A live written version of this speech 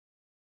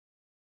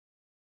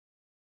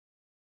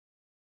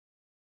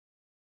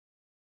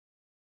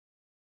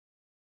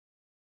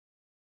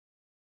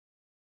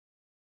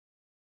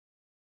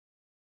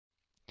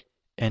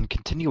In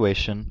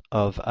continuation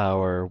of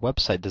our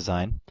website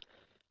design,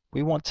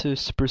 we want to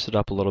spruce it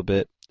up a little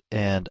bit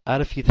and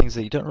add a few things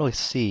that you don't really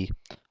see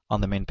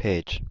on the main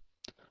page.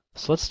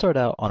 So let's start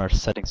out on our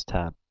Settings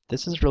tab.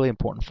 This is really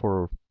important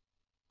for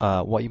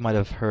what you might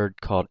have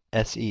heard called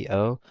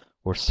SEO,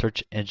 or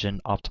Search Engine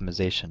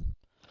Optimization.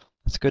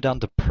 Let's go down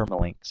to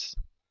Permalinks.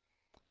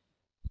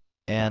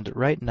 And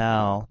right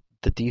now,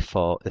 the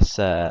default is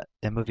set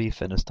at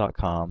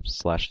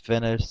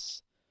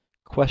movfitness.com/Venice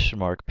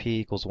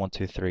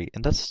 $P=123,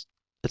 and it's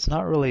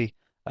not really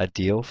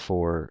ideal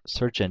for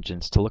search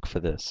engines to look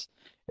for this.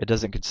 It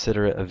doesn't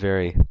consider it a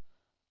very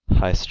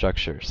high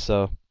structure.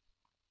 So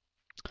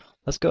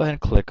let's go ahead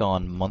and click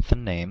on month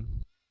and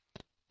name,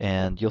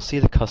 and you'll see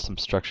the custom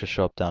structure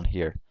show up down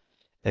here.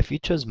 If you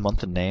chose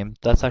month and name,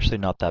 that's actually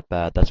not that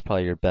bad. That's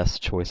probably your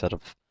best choice out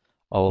of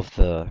all of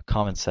the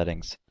common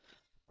settings.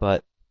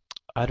 But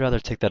I'd rather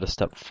take that a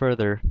step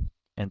further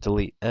and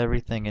delete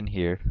everything in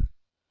here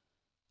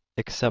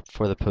except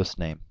for the post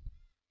name.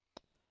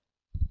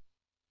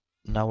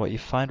 Now what you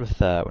find with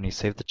that when you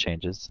save the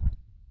changes,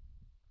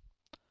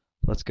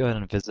 let's go ahead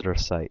and visit our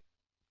site.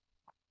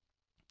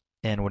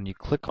 And when you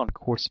click on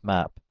course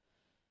map,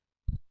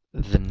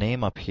 the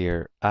name up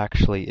here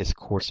actually is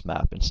course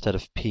map instead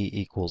of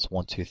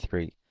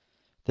P=123.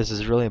 This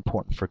is really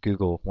important for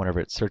Google whenever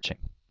it's searching.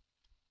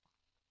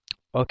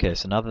 Okay,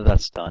 so now that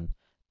that's done,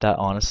 that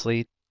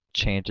honestly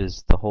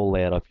changes the whole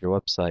layout of your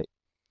website,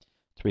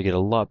 so we get a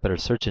lot better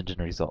search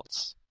engine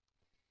results.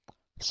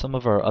 Some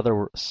of our other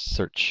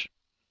websites,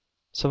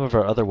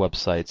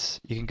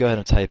 you can go ahead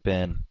and type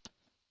in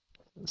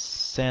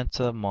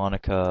Santa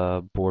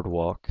Monica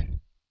Boardwalk,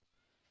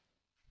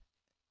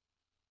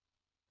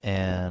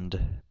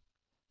 and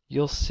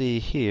you'll see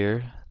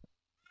here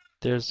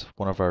there's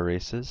one of our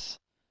races.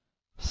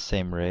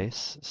 Same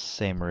race,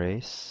 same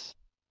race,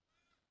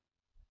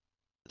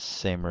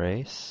 same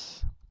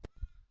race.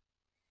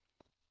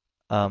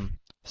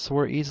 So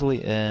we're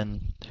easily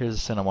in, here's the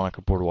Santa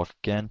Monica Boardwalk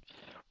again.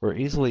 We're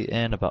easily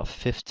in about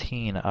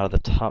 15 out of the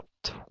top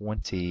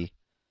 20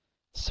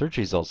 search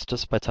results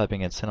just by typing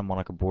in Santa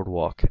Monica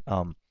Boardwalk.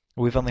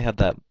 We've only had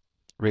that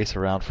race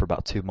around for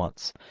about 2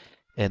 months,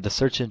 and the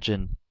search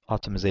engine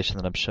optimization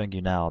that I'm showing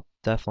you now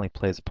definitely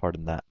plays a part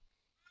in that.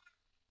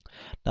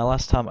 Now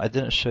last time I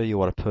didn't show you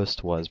what a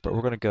post was, but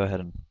we're going to go ahead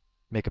and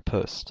make a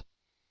post.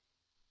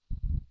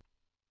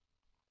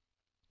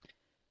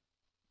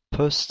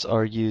 Posts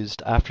are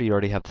used after you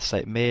already have the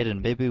site made,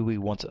 and maybe we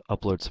want to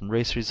upload some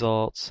race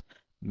results.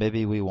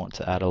 Maybe we want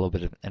to add a little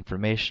bit of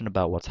information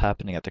about what's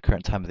happening at the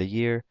current time of the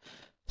year.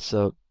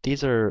 So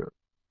these are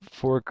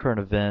for current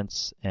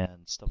events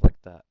and stuff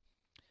like that.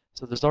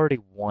 So there's already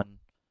one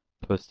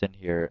post in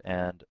here,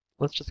 and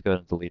let's just go ahead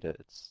and delete it.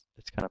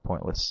 It's kind of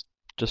pointless.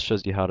 Just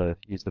shows you how to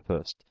use the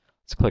post.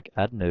 Let's click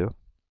Add New.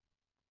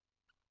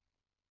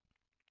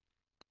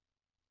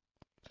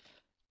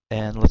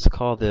 And let's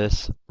call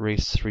this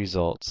race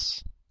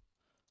results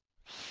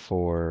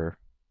for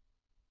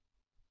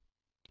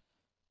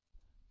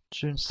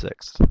June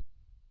 6th.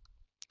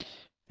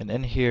 And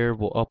in here,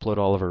 we'll upload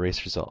all of our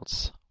race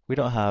results. We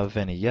don't have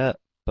any yet,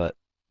 but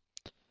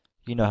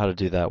you know how to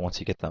do that once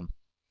you get them.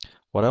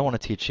 What I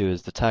want to teach you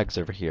is the tags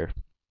over here.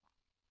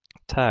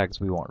 Tags,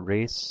 we want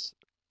race,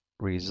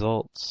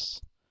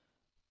 results,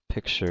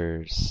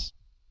 pictures.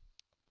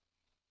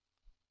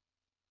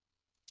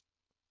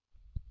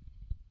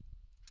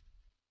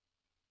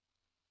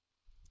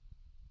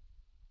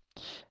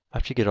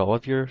 After you get all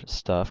of your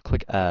stuff,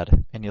 click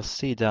Add, and you'll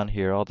see down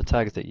here all the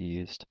tags that you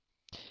used.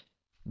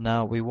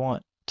 Now we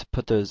want to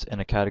put those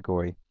in a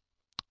category,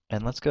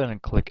 and let's go ahead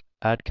and click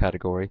Add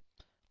Category.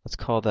 Let's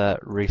call that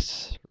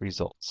Race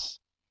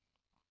Results.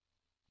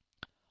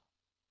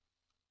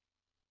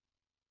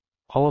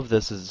 All of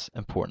this is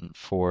important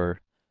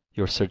for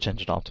your search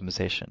engine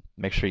optimization.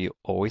 Make sure you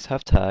always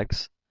have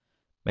tags.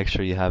 Make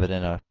sure you have it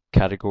in a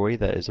category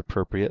that is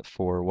appropriate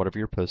for whatever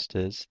your post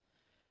is.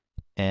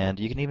 And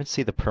you can even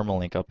see the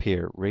permalink up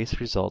here, race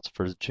results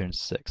for June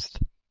 6th.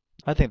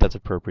 I think that's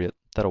appropriate.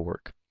 That'll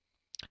work.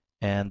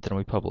 And then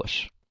we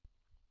publish.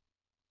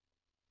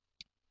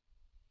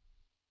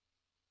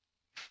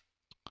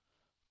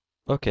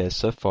 Okay,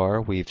 so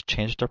far we've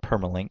changed our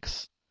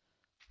permalinks.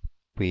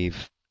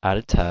 We've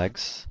added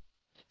tags.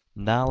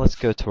 Now let's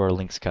go to our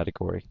links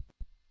category.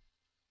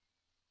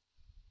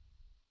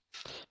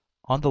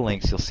 On the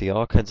links, you'll see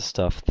all kinds of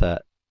stuff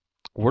that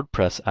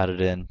WordPress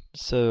added in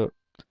so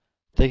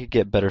they could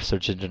get better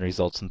search engine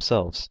results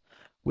themselves.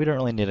 We don't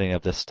really need any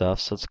of this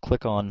stuff, so let's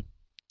click on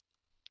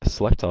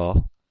Select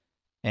All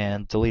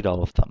and delete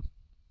all of them.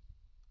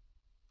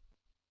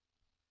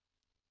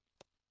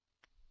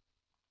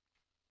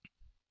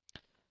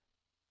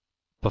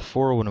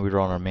 Before, when we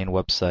were on our main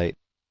website,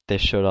 they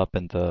showed up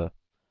in the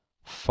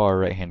far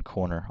right hand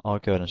corner. I'll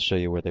go ahead and show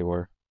you where they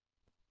were.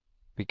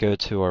 We go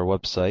to our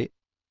website,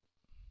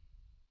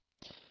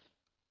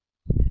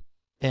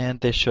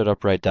 and they showed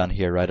up right down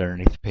here, right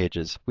underneath the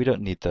pages. We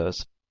don't need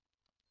those.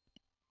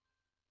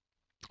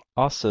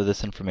 Also,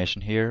 this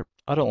information here,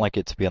 I don't like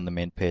it to be on the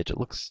main page. It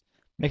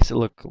makes it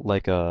look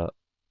like a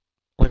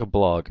like a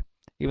blog.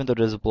 Even though it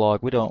is a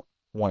blog, we don't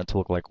want it to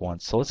look like one.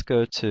 So let's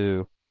go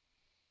to,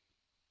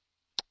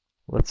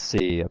 let's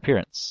see,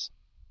 appearance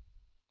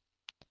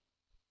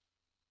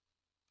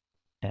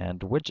and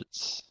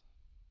widgets.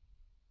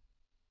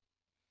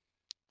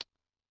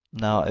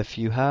 Now, if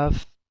you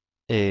have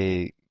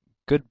a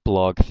good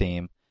blog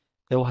theme,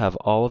 it will have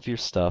all of your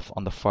stuff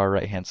on the far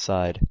right hand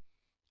side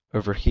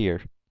over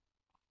here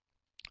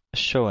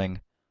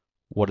showing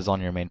what is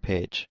on your main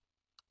page.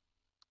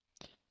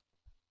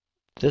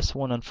 This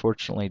one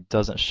unfortunately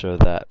doesn't show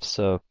that,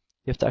 so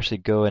you have to actually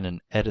go in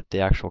and edit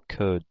the actual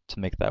code to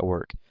make that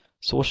work.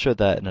 So we'll show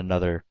that in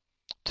another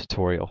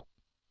tutorial.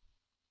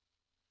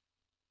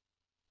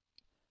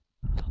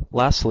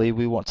 Lastly,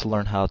 we want to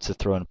learn how to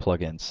throw in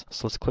plugins.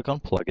 So let's click on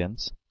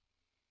plugins.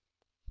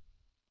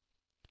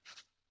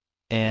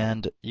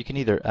 And you can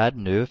either add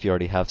new if you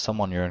already have some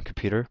on your own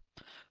computer,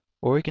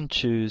 or you can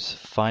choose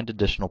find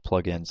additional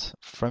plugins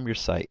from your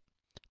site.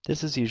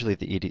 This is usually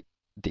the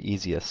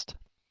easiest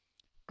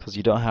because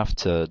you don't have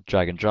to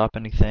drag and drop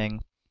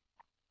anything.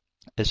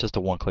 It's just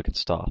a one-click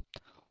install.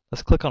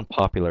 Let's click on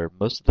popular.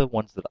 Most of the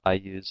ones that I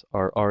use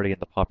are already in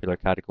the popular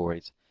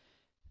categories.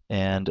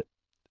 And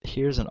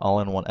here's an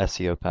all-in-one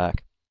SEO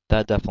pack.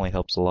 That definitely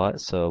helps a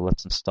lot, so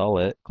let's install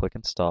it. Click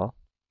install.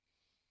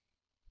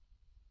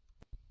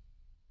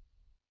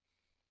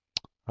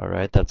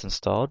 Alright, that's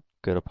installed.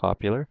 Go to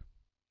popular.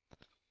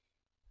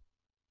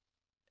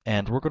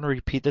 And we're going to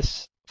repeat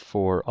this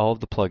for all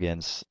of the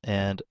plugins.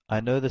 And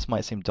I know this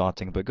might seem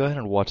daunting, but go ahead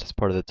and watch this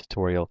part of the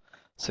tutorial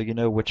so you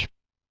know which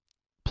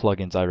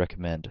plugins I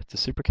recommend. The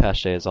Super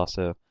Cache is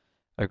also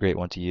a great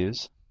one to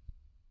use.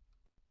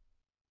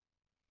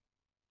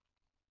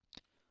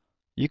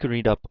 You can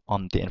read up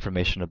on the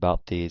information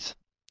about these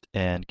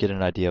and get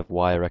an idea of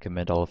why I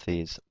recommend all of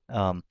these.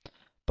 But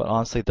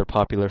honestly, they're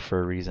popular for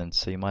a reason,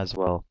 so you might as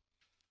well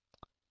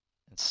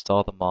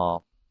install them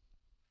all.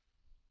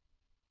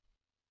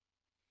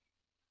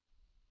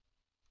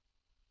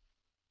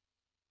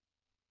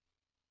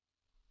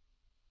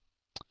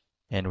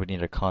 And we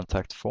need a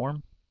contact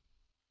form.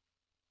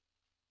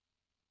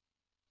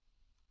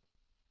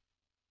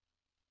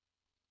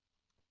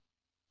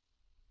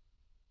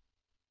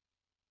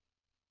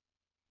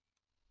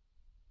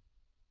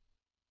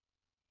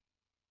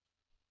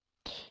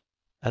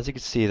 As you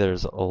can see,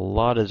 there's a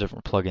lot of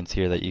different plugins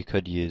here that you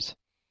could use.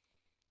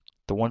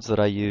 The ones that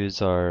I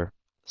use are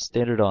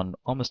standard on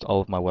almost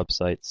all of my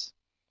websites,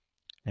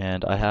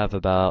 and I have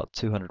about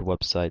 200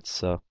 websites,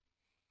 so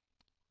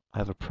I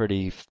have a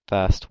pretty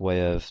fast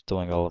way of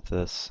doing all of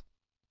this.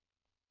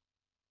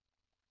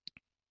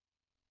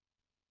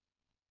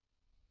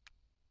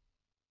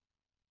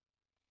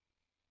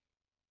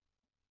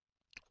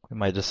 We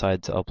might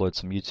decide to upload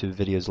some YouTube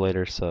videos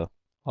later, so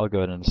I'll go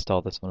ahead and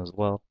install this one as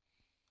well.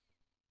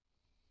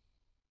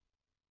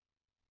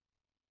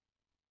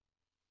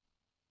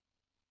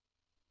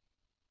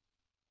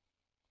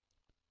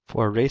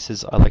 For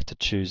races, I like to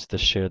choose the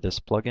Share This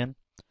plugin.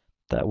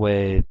 That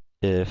way,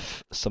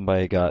 if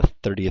somebody got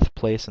 30th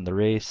place in the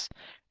race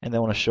and they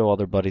want to show all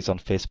their buddies on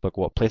Facebook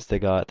what place they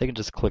got, they can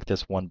just click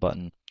this one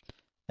button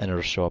and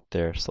it'll show up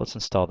there. So let's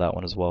install that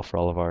one as well for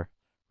all of our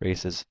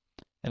races.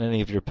 And any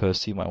of your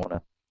posts, you might want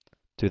to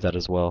do that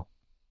as well.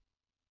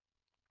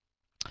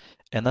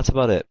 And that's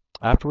about it.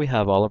 After we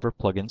have all of our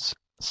plugins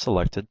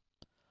selected,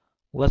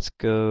 let's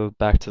go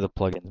back to the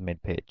plugins main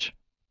page.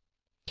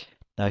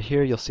 Now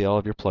here you'll see all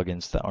of your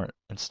plugins that aren't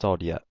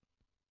installed yet.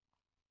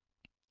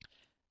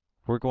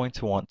 We're going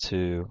to want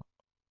to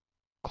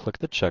click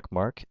the check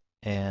mark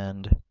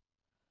and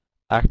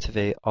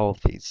activate all of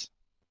these.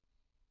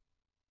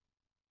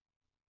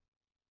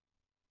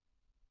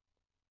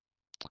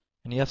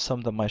 And you have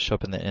some that might show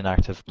up in the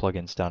inactive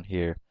plugins down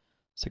here.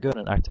 So go ahead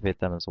and activate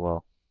them as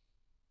well.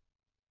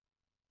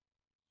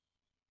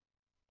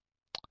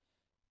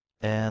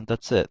 And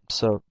that's it.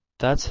 So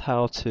that's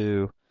how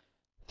to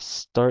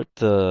start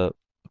the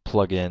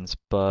plugins,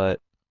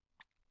 but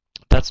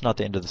that's not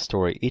the end of the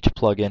story. Each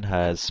plugin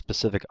has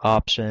specific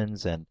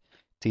options and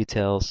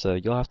details, so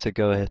you'll have to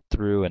go ahead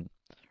through and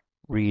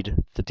read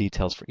the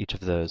details for each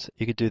of those.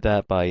 You could do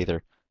that by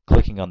either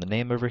clicking on the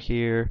name over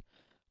here,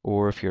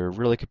 or if you're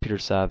really computer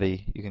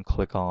savvy, you can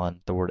click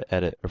on the word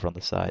edit over on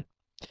the side.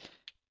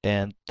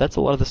 And that's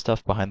a lot of the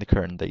stuff behind the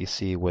curtain that you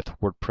see with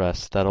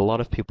WordPress that a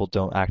lot of people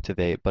don't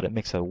activate, but it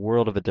makes a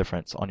world of a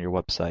difference on your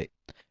website.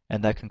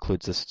 And that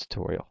concludes this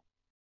tutorial.